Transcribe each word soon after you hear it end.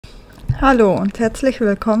Hallo und herzlich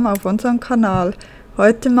willkommen auf unserem Kanal.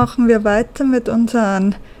 Heute machen wir weiter mit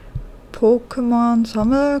unserem Pokémon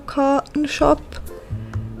Sammelkarten Shop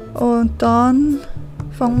und dann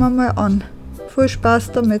fangen wir mal an. Viel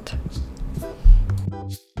Spaß damit!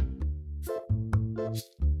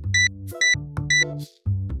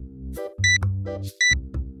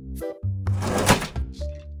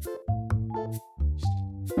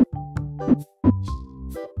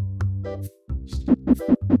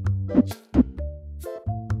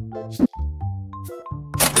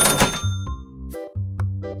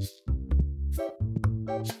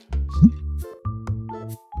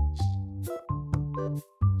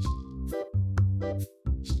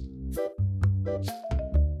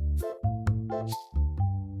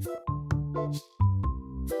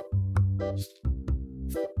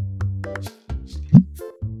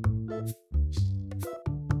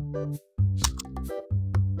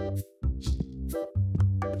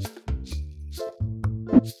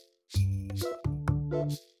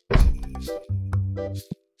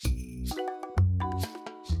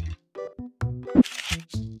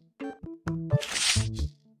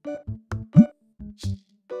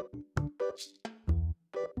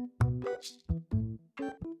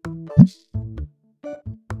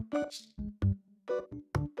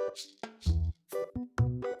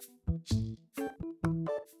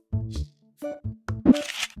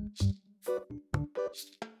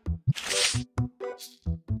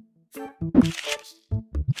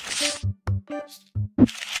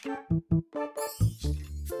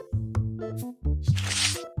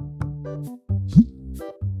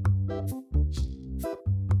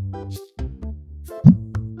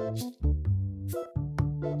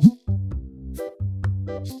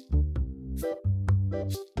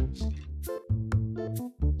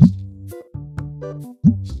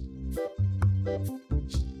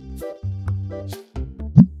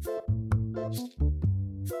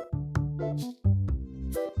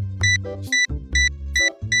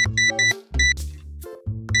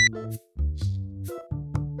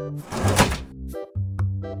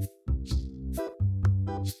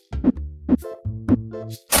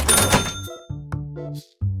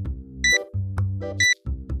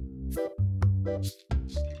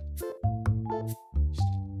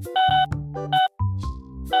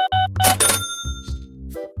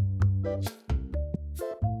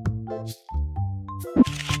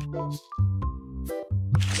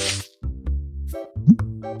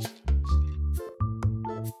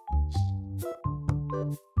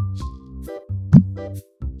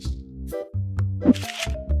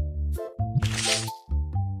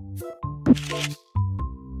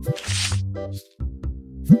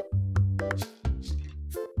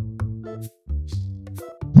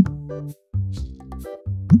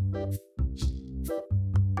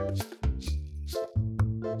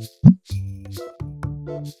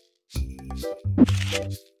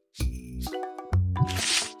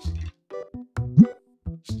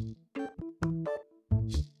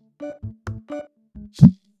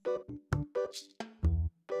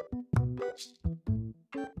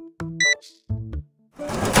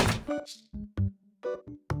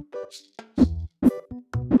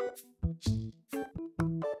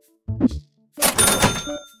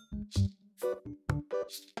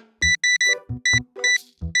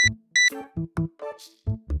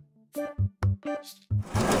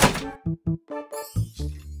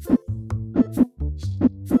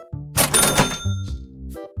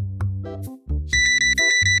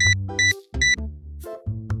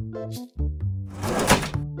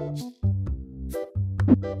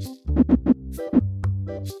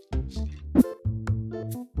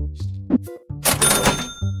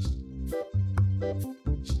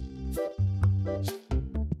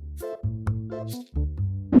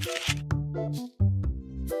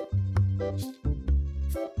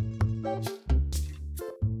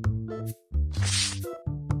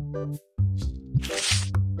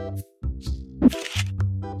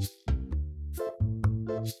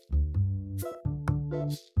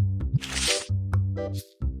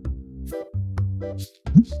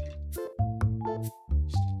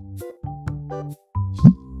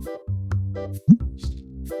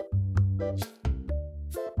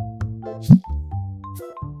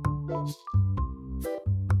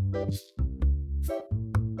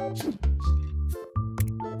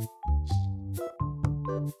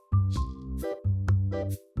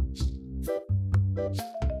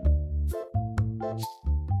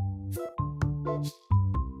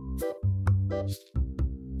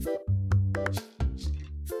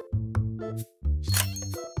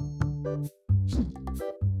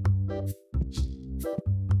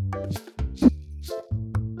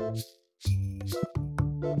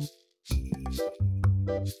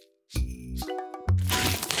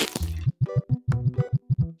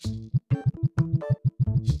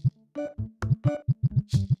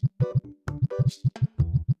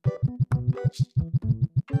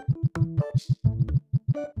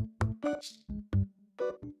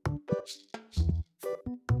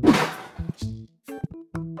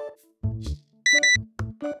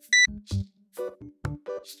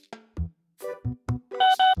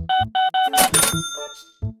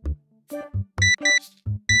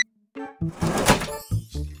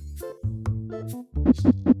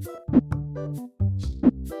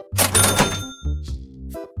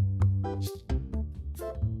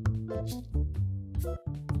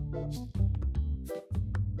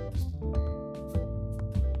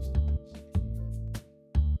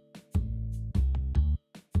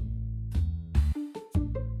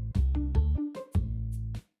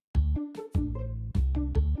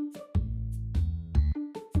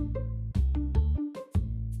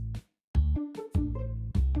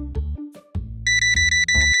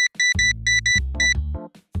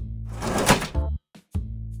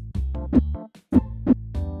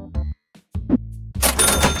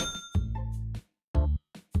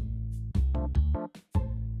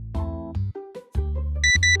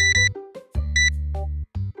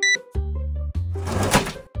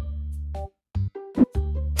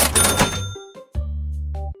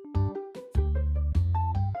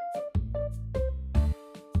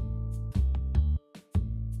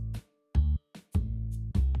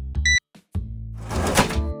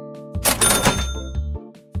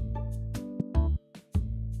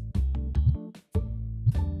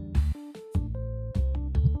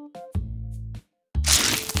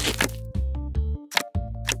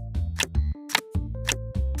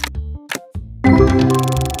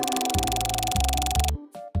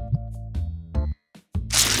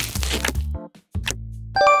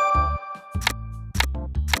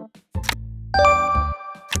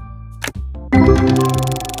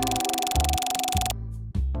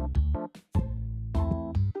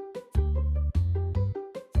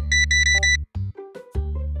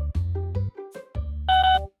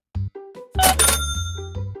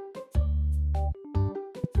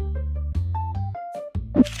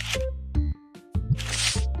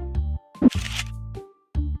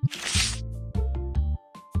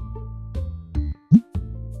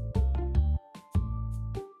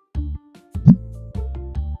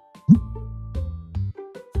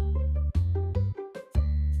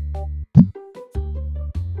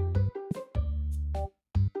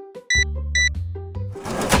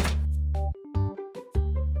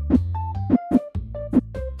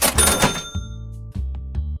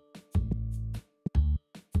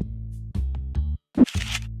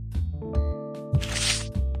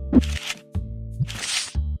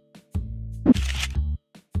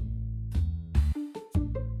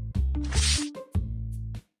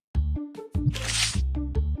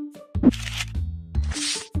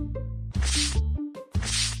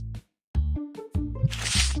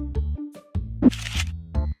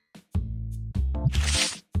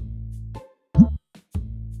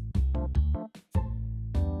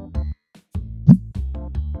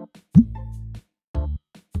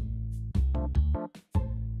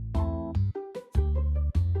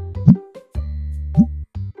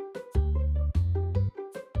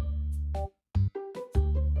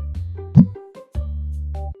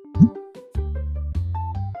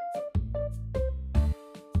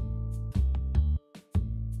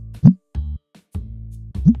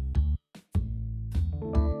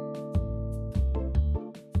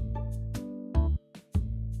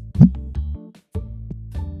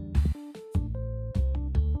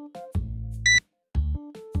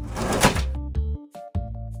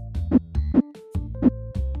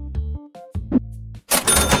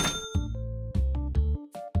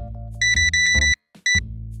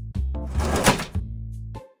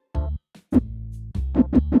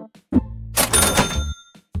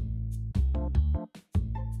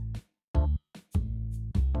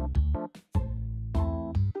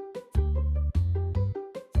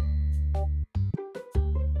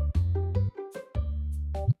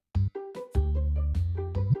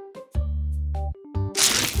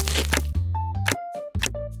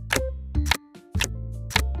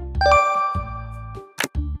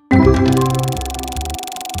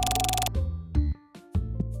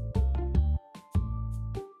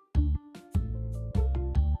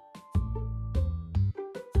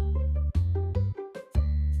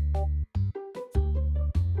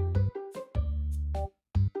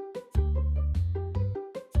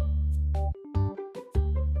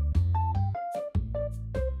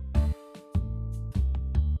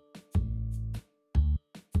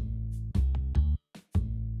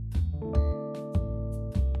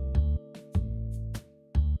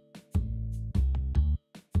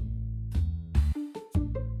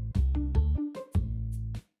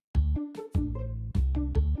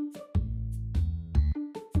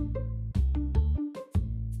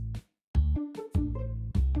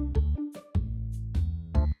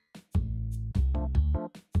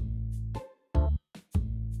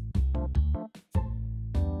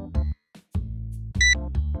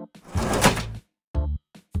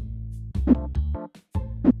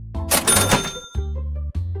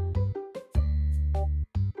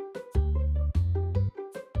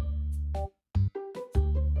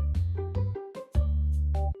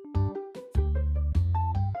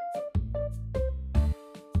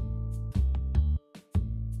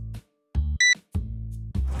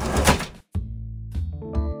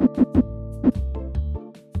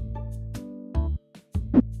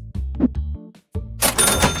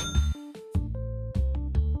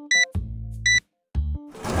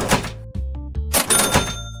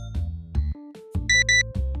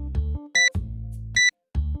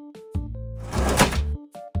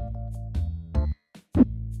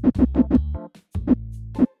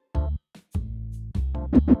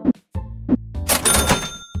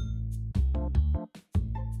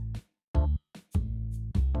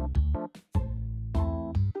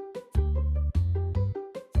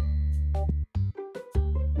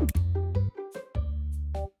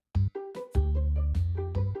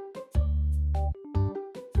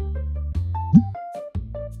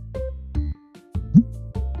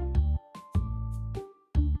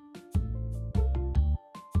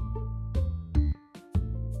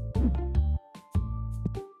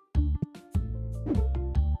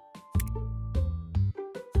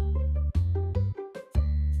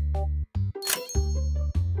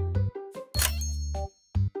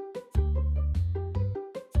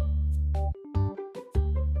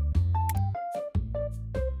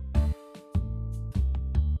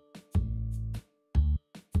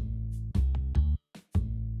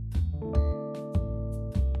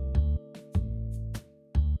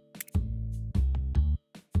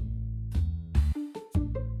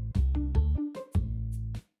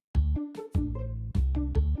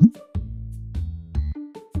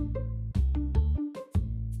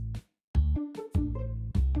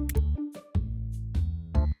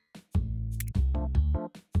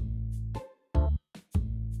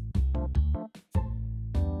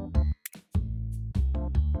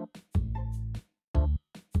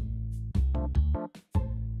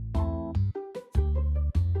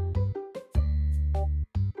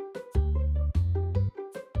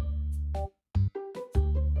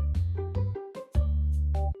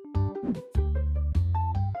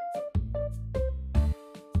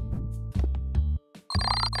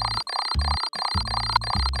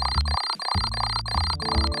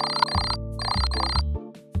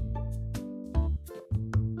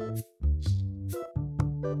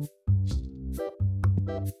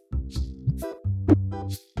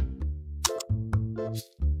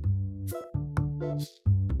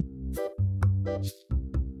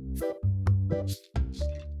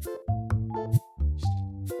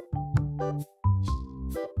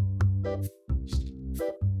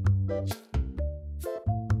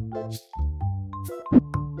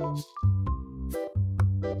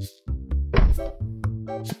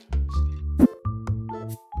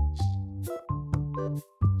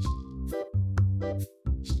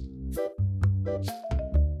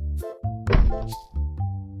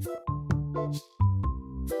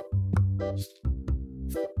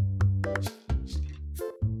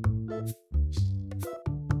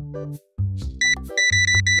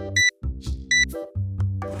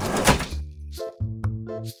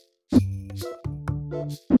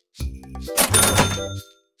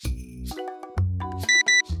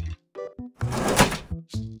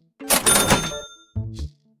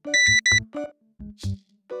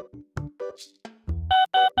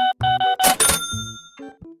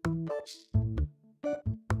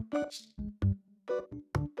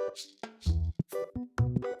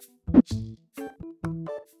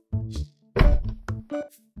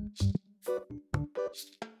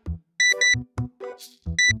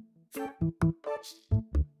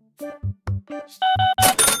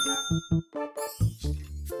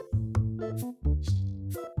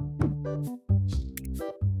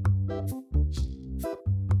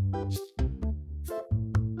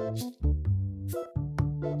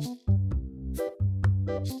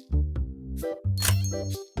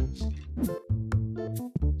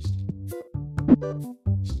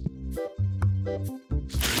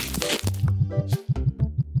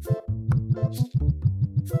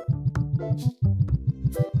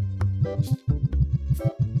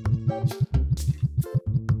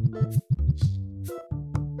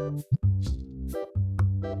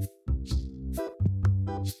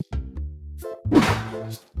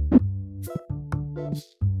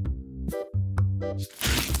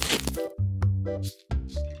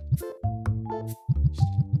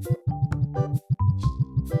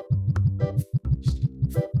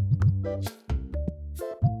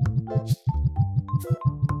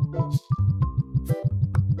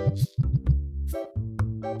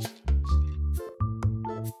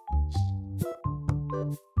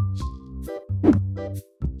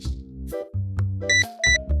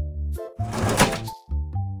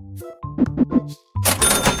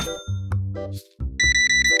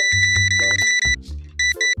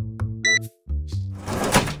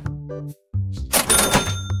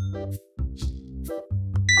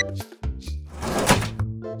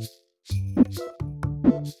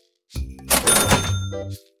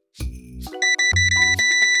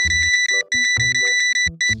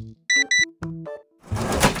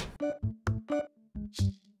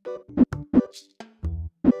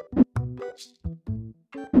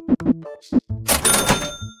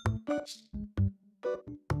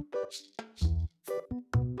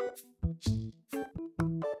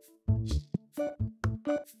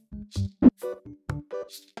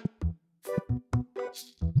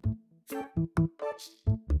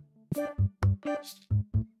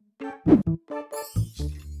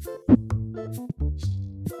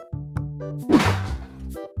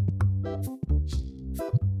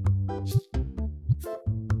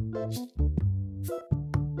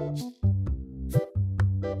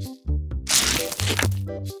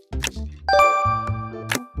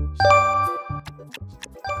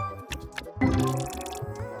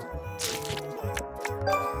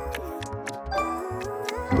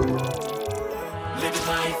 Living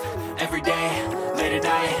life, every day, late at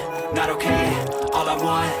night, not okay. All I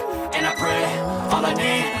want, and I pray, all I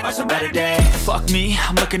need are some better days. Fuck me,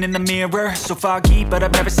 I'm looking in the mirror, so foggy, but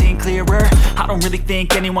I've never seen clearer. I don't really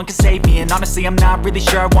think anyone can save me, and honestly I'm not really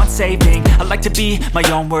sure I want saving. I like to be my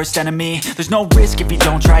own worst enemy. There's no risk if you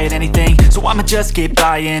don't try at anything, so I'ma just keep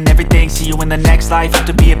buying everything. See you in the next life, have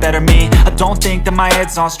to be a better me. I don't think that my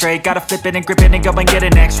head's on straight, gotta flip it and grip it and go and get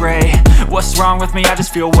an x-ray. What's wrong with me? I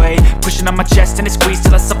just feel weight pushing on my chest and it squeezes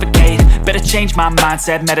till I suffocate. Better change my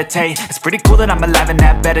mindset, meditate. It's pretty cool that I'm alive and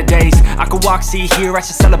have better days. I could walk, see, hear, I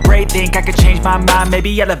should celebrate. Think I could change my mind,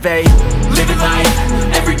 maybe elevate. Living life,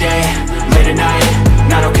 every day, late at night,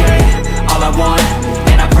 not okay. All I want,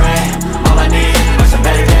 and I pray, all I need are some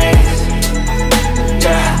better days.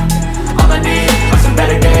 Yeah, all I need are some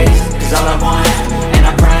better days. Cause all I want, and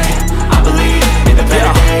I pray, I believe in the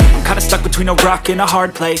better days. I'm kinda stuck between a rock and a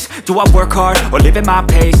hard place. Do I work hard or live at my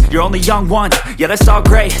pace? You're only young once, yeah that's all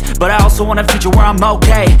great, but I also want a future where I'm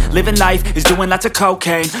okay. Living life is doing lots of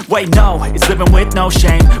cocaine. Wait no, it's living with no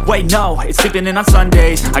shame. Wait no, it's sleeping in on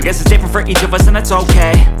Sundays. I guess it's different for each of us and that's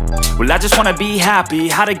okay. Well I just wanna be happy,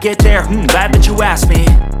 how to get there? Glad that you asked me.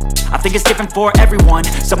 I think it's different for everyone.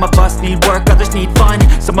 Some of us need work, others need fun.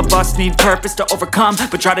 Some of us need purpose to overcome.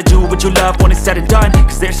 But try to do what you love when it's said and done,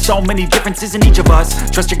 cause there's so many differences in each of us.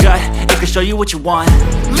 Trust your gut, it can show you what you want.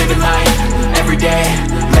 Living life, everyday,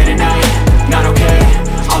 late at night, not okay.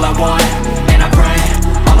 All I want, and I pray,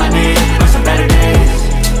 all I need are some better days.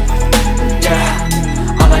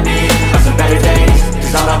 Yeah, all I need are some better days.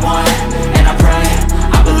 Cause all I want, and I pray,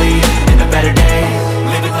 I believe in the better days.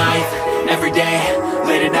 Living life, everyday,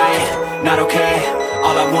 late at night, not okay.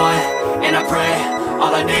 All I want, and I pray,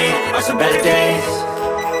 all I need are some better days.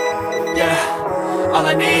 Yeah, all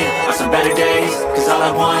I need are some better days. Cause all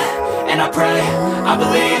I want, and I pray, I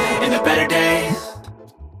believe in the better days.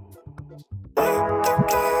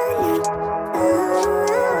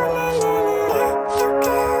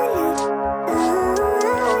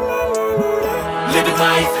 Living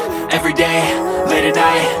life, everyday, late at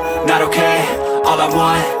night, not okay. All I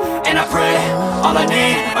want, and I pray, all I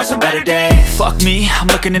need are some better days. Fuck me, I'm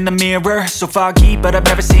looking in the mirror, so foggy, but I've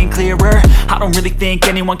never seen clearer. I don't really think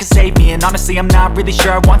anyone can save me, and honestly I'm not really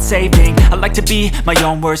sure I want saving. I like to be my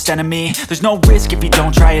own worst enemy. There's no risk if you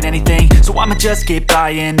don't try at anything, so I'ma just keep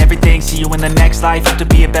buying everything. See you in the next life, have to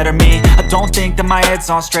be a better me. I don't think that my head's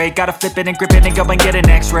on straight, gotta flip it and grip it and go and get an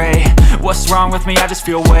x-ray. What's wrong with me? I just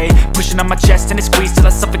feel weight pushing on my chest and it squeezes till I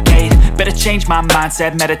suffocate. Better change my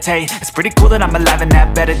mindset, meditate. It's pretty cool that I'm alive and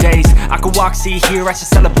have better days. I could walk, see, hear, I should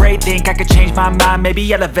celebrate. Think I could change my mind,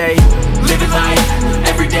 maybe elevate. Living life,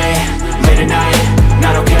 everyday, late at night,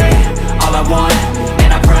 not okay. All I want,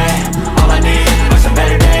 and I pray, all I need are some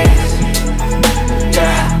better days.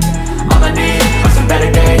 Yeah, all I need are some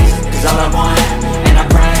better days. Cause all I want, and I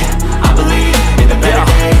pray, I believe in the better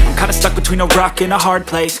days. I'm kinda stuck between a rock and a hard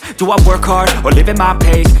place. Do I work hard or live at my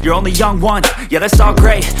pace? You're only young once, yeah that's all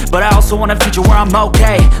great, but I also want a future where I'm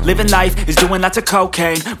okay. Living life is doing lots of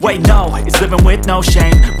cocaine. Wait no, it's living with no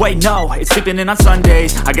shame. Wait no, it's sleeping in on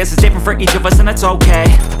Sundays. I guess it's different for each of us and that's okay.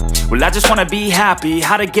 Well I just wanna be happy,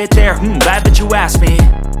 how to get there? Glad that you asked me.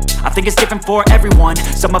 I think it's different for everyone.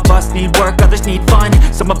 Some of us need work, others need fun.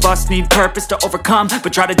 Some of us need purpose to overcome.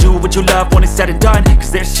 But try to do what you love when it's said and done,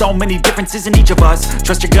 cause there's so many differences in each of us.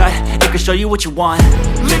 Trust your gut, it can show you what you want.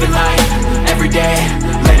 Living life, everyday,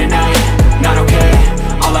 late at night, not okay.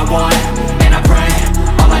 All I want, and I pray,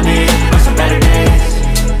 all I need are some better days.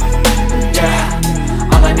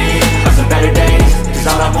 Yeah, all I need are some better days. Cause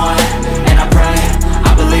all I want, and I pray,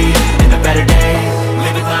 I believe in the better days.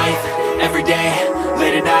 Living life, everyday,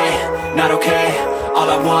 late at night, not okay. All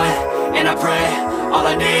I want, and I pray, all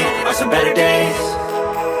I need are some better days.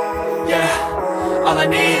 Yeah, all I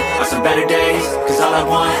need are some better days. Cause all I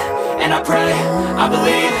want, and I pray, I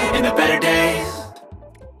believe in the better days.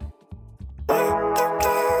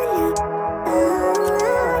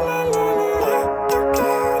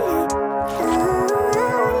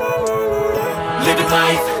 Living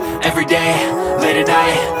life, everyday, late at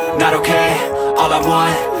night, not okay. All I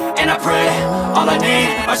want, and I pray, all I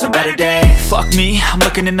need are some better days. Fuck me, I'm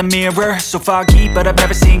looking in the mirror, so foggy, but I've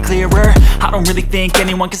never seen clearer. I don't really think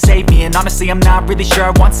anyone can save me, and honestly I'm not really sure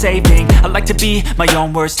I want saving. I like to be my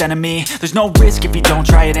own worst enemy. There's no risk if you don't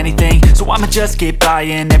try at anything, so I'ma just keep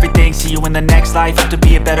buying everything. See you in the next life, have to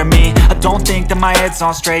be a better me. I don't think that my head's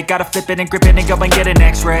on straight, gotta flip it and grip it and go and get an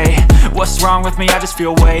x-ray. What's wrong with me? I just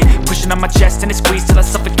feel weight pushing on my chest and it squeezes till I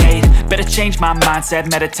suffocate. Better change my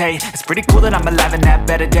mindset, meditate. It's pretty cool that I'm alive and have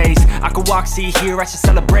better days. I could walk, see, hear, I should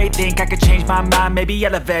celebrate. Think I could change my mind, maybe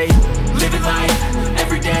elevate. Living life,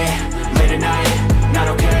 everyday, late at night, not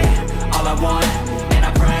okay. All I want, and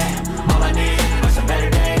I pray, all I need are some better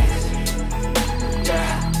days.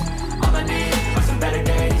 Yeah, all I need are some better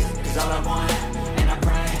days. Cause all I want, and I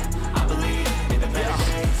pray, I believe in the better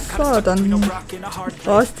days. So, dann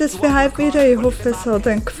war's das für heute wieder. Ich hoffe, es hat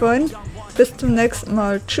euch gefallen. Bis zum nächsten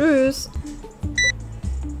Mal. Tschüss.